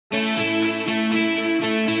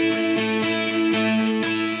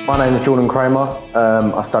My name is Jordan Kramer.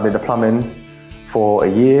 I studied the plumbing for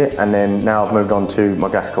a year and then now I've moved on to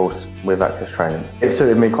my gas course with Access Training. It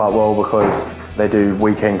suited me quite well because they do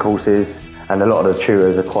weekend courses and a lot of the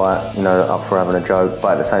tutors are quite, up for having a joke,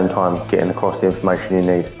 but at the same time getting across the information you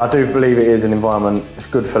need. I do believe it is an environment that's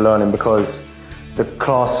good for learning because the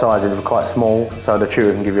class sizes are quite small, so the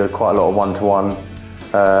tutor can give you quite a lot of one-to-one,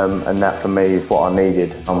 and that for me is what I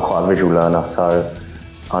needed. I'm quite a visual learner, so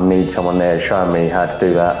I need someone there showing me how to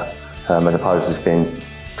do that, as opposed to just being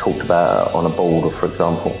talked about on a board, for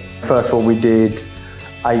example. First of all, we did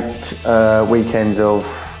 8 weekends of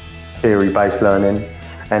theory-based learning,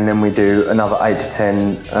 and then we do another 8 to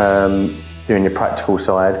 10 doing your practical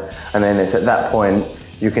side, and then it's at that point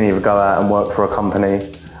you can either go out and work for a company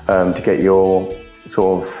to get your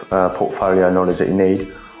sort of portfolio knowledge that you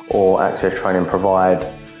need, or Access Training provide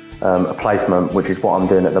a placement, which is what I'm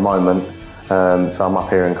doing at the moment. So I'm up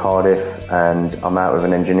here in Cardiff and I'm out with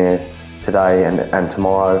an engineer today and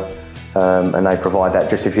tomorrow, and they provide that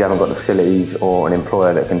just if you haven't got the facilities or an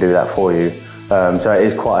employer that can do that for you. So it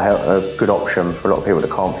is quite a good option for a lot of people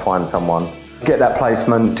that can't find someone. To get that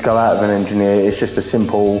placement to go out with an engineer, it's just a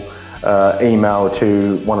simple email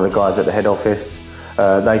to one of the guys at the head office.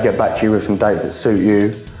 They get back to you with some dates that suit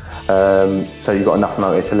you, so you've got enough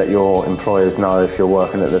notice to let your employers know if you're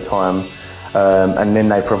working at the time. And then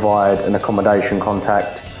they provide an accommodation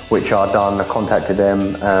contact, which I done. I contacted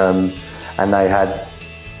them and they had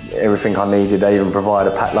everything I needed. They even provide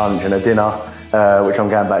a packed lunch and a dinner, which I'm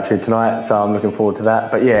going back to tonight, so I'm looking forward to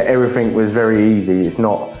that. But yeah, everything was very easy. It's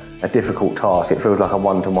not a difficult task. It feels like a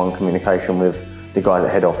one-to-one communication with the guys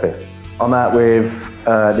at head office. I'm out with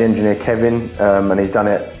the engineer Kevin, and he's done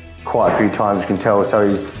it quite a few times, you can tell, so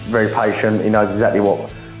he's very patient. He knows exactly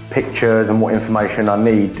what pictures and what information I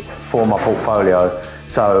need for my portfolio.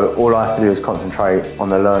 So all I have to do is concentrate on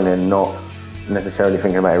the learning, not necessarily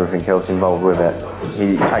thinking about everything else involved with it.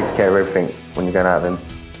 He takes care of everything when you're going out with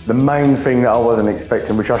him. The main thing that I wasn't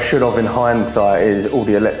expecting, which I should have in hindsight, is all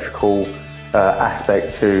the electrical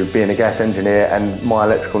aspect to being a gas engineer, and my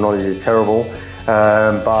electrical knowledge is terrible.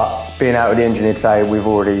 But being out with the engineer today, we've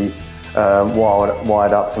already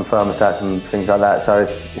wired up some thermostats and things like that, so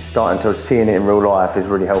it's starting to seeing it in real life is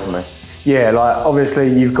really helping me. Yeah, like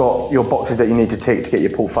obviously you've got your boxes that you need to tick to get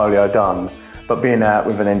your portfolio done, but being out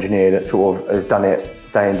with an engineer that sort of has done it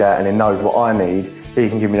day in, day out, and he knows what I need, he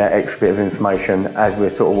can give me that extra bit of information as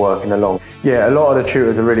we're sort of working along. Yeah, a lot of the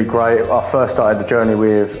tutors are really great. I first started the journey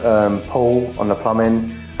with Paul on the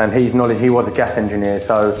plumbing, and he was a gas engineer,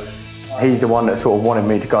 so he's the one that sort of wanted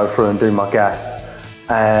me to go through and do my gas.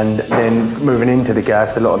 And then moving into the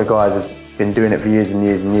gas, a lot of the guys have been doing it for years and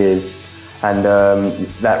years and years, and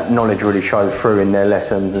that knowledge really shows through in their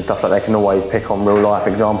lessons and stuff like that. They can always pick on real life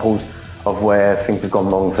examples of where things have gone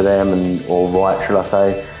wrong for them, or right, shall I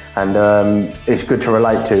say. And it's good to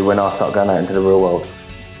relate to when I start going out into the real world.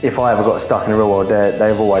 If I ever got stuck in the real world,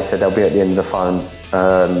 they've always said they'll be at the end of the phone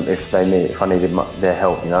if I needed their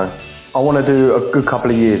help, I want to do a good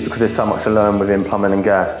couple of years because there's so much to learn within plumbing and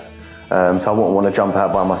gas. So I wouldn't want to jump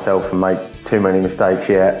out by myself and make too many mistakes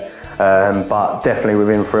yet. But definitely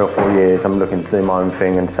within 3 or 4 years, I'm looking to do my own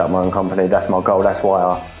thing and set up my own company. That's my goal. That's why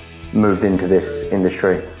I moved into this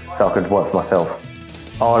industry, so I could work for myself.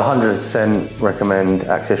 I would 100% recommend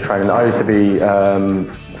Access Training. I used to be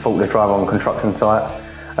forklift driver on a construction site,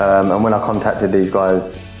 and when I contacted these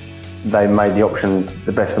guys, they made the options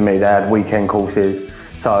the best for me. They had weekend courses,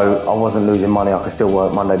 so I wasn't losing money. I could still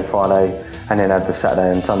work Monday to Friday, and then have the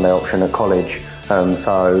Saturday and Sunday option at college.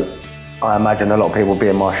 So I imagine a lot of people be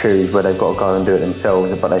in my shoes where they've got to go and do it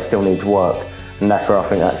themselves, but they still need to work. And that's where I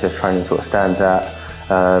think Access Training sort of stands out.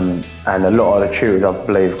 And a lot of the tutors, I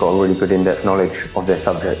believe, got a really good in-depth knowledge of their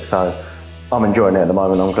subject. So I'm enjoying it at the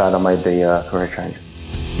moment. I'm glad I made the career change.